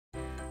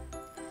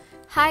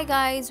Hi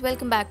guys,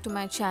 welcome back to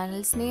my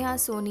channel Sneha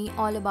Soni,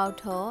 all about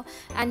her,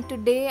 and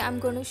today I'm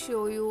going to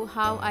show you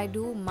how I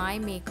do my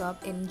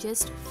makeup in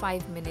just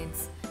 5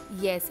 minutes.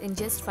 Yes, in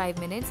just 5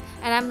 minutes,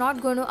 and I'm not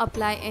going to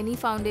apply any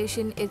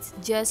foundation, it's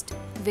just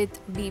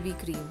with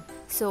BB cream.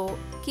 So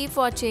keep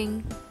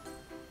watching.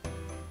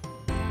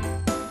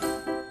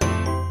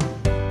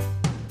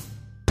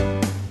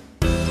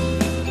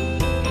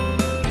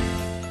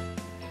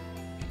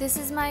 This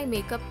is my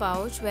makeup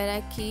pouch where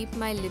I keep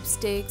my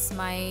lipsticks,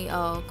 my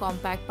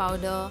compact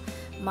powder,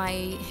 my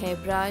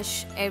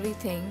hairbrush,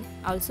 everything,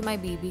 also my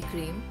BB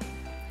cream,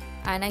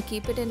 and I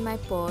keep it in my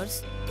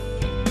purse.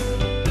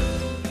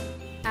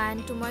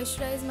 And to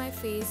moisturize my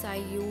face, I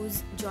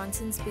use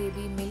Johnson's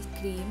Baby Milk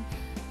Cream.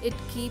 It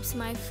keeps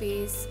my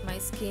face, my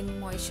skin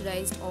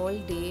moisturized all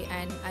day,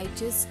 and I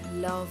just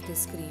love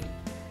this cream.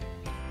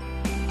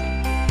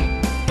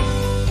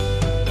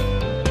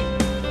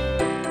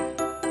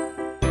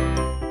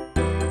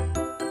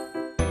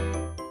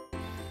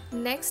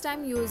 Next,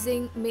 I'm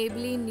using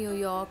Maybelline New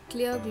York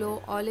Clear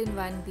Glow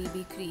All-in-One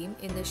BB Cream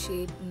in the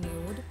shade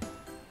Nude.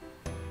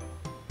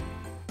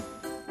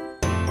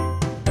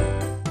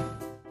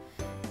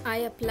 I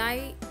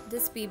apply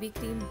this BB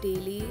cream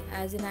daily,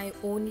 as in I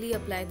only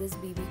apply this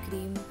BB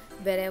cream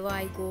wherever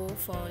I go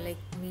for like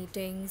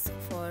meetings,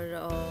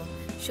 for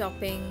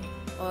shopping,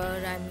 or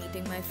I'm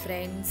meeting my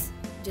friends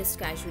just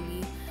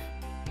casually.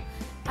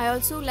 I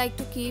also like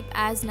to keep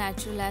as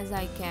natural as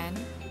I can.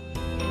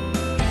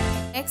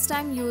 Next,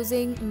 I'm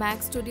using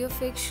MAC Studio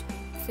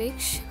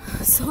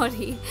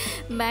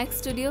MAC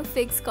Studio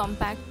Fix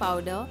Compact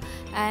Powder,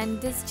 and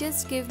this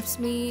just gives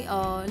me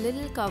a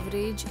little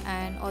coverage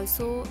and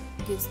also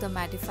gives the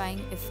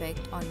mattifying effect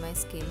on my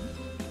skin.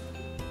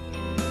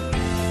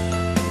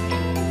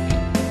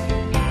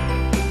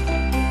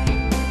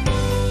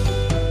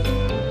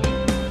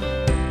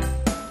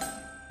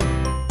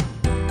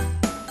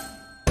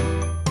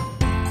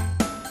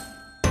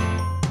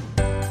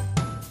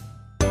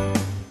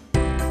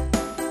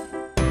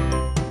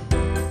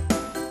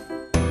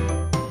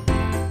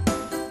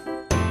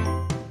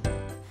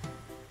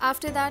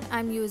 After that,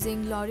 I'm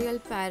using L'Oreal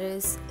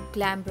Paris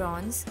Glam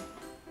Bronze,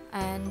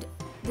 and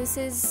this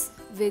is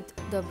with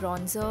the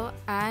bronzer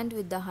and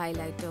with the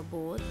highlighter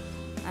both,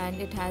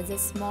 and it has a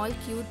small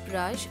cute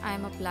brush.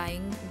 I'm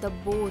applying the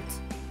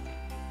both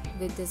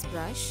with this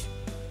brush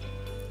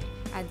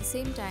at the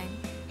same time.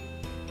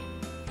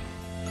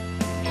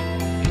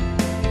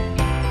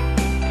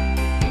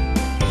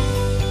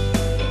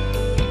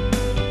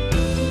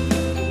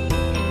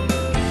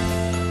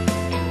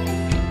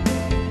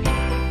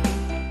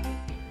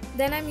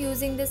 Then I'm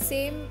using the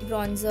same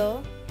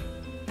bronzer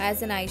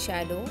as an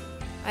eyeshadow.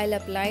 I'll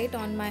apply it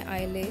on my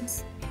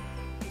eyelids,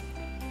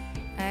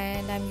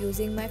 and I'm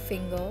using my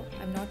finger.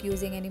 I'm not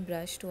using any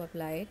brush to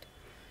apply it.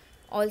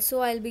 Also,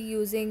 I'll be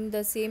using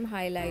the same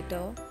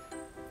highlighter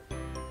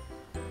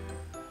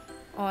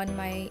on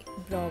my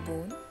brow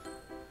bone.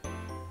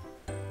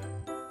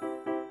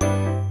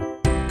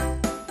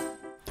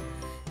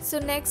 So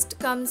next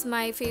comes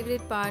my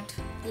favorite part,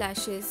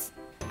 lashes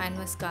and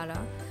mascara.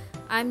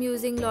 I'm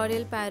using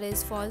L'Oreal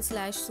Paris False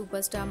Lash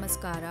Superstar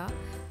Mascara,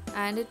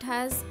 and it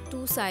has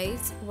two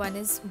sides, one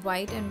is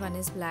white and one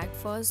is black.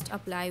 First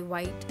apply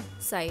white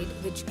side,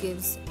 which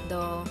gives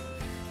the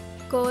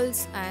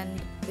curls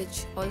and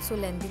which also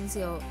lengthens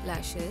your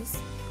lashes,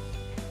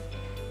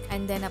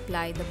 and then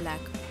apply the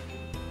black.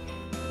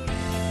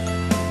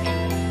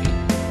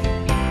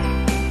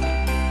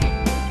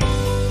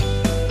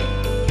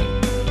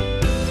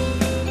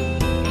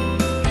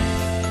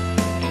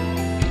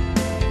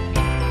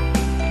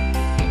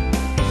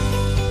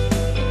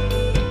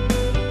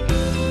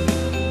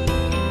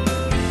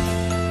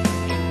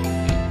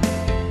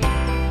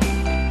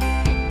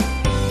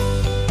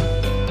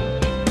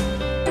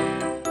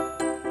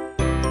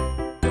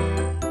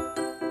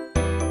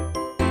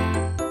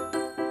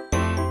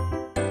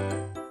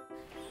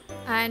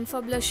 And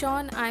for blush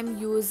on, I'm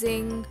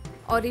using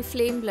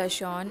Oriflame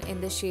blush on in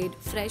the shade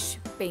Fresh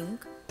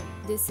Pink.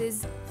 This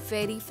is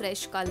very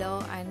fresh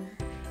color and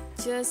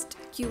just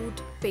cute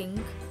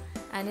pink,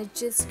 and it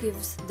just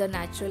gives the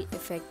natural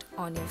effect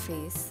on your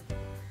face.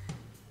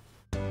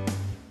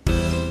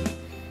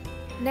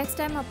 Next,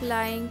 I'm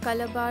applying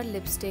Color Bar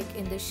lipstick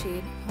in the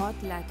shade Hot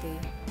Latte.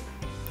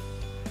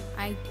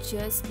 I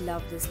just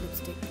love this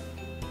lipstick.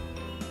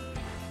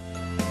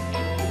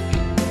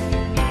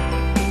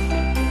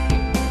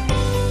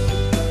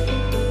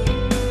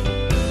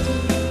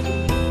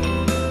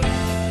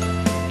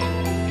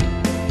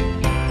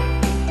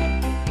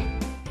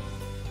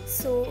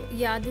 So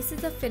yeah, this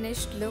is the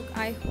finished look.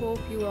 I hope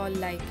you all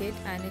like it,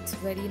 and it's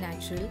very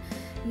natural.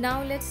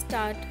 Now let's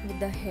start with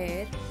the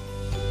hair.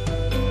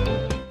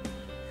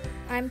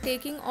 I'm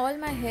taking all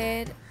my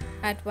hair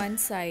at one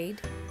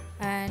side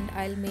and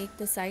I'll make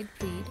the side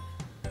braid.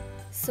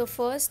 So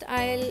first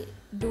I'll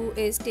do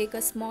is take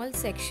a small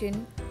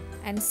section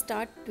and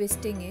start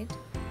twisting it,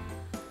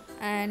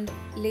 and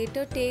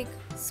later take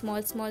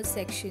small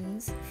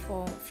sections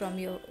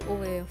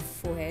over your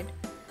forehead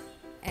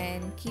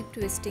and keep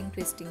twisting.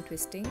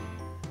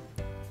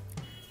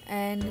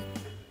 and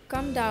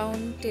come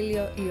down till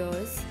your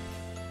ears,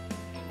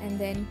 and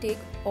then take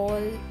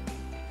all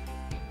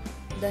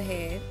the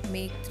hair,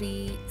 make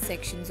 3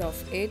 sections of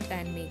it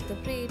and make the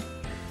braid.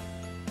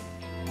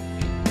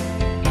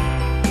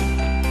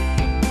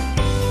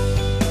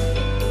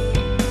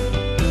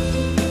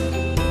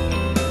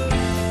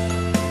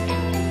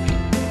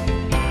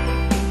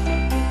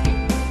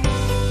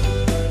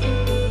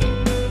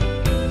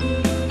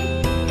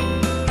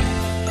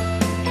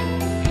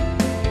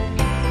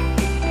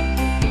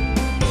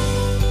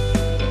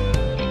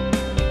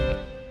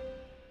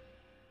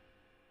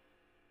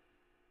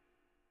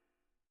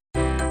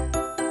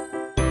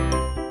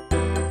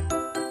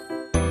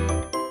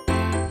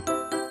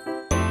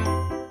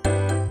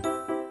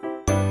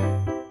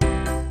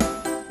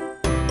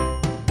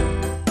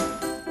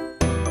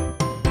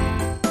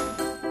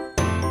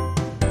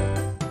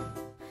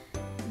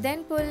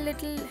 Then pull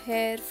little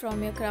hair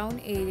from your crown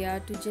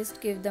area to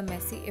just give the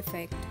messy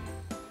effect.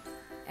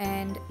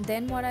 And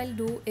then what I'll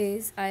do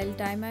is I'll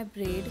tie my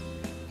braid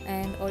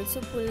and also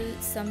pull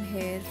some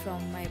hair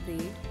from my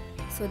braid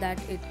so that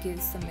it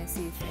gives the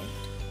messy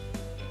effect.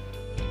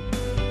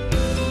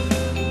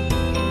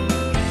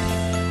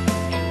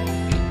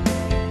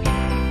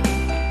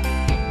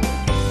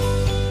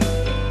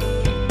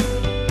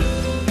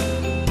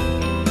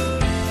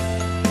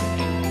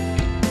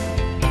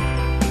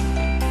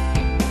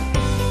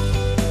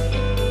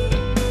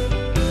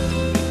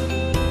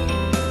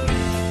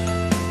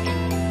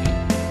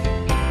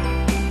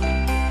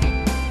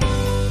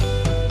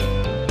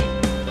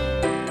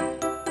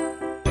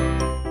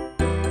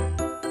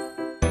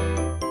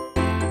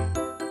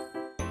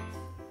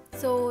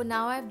 So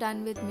now I've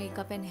done with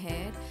makeup and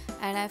hair,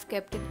 and I've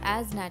kept it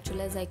as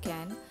natural as I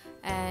can,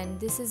 and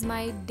this is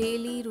my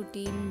daily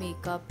routine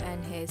makeup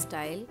and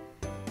hairstyle,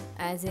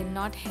 as in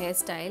not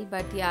hairstyle,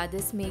 but yeah,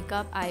 this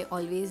makeup I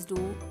always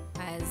do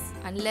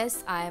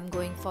unless I am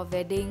going for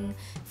wedding,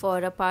 for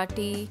a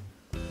party.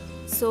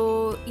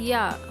 So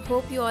yeah,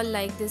 hope you all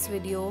like this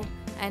video,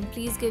 and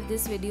please give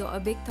this video a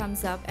big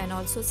thumbs up and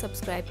also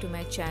subscribe to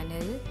my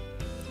channel.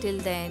 Till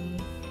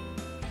then,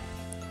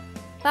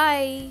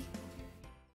 bye.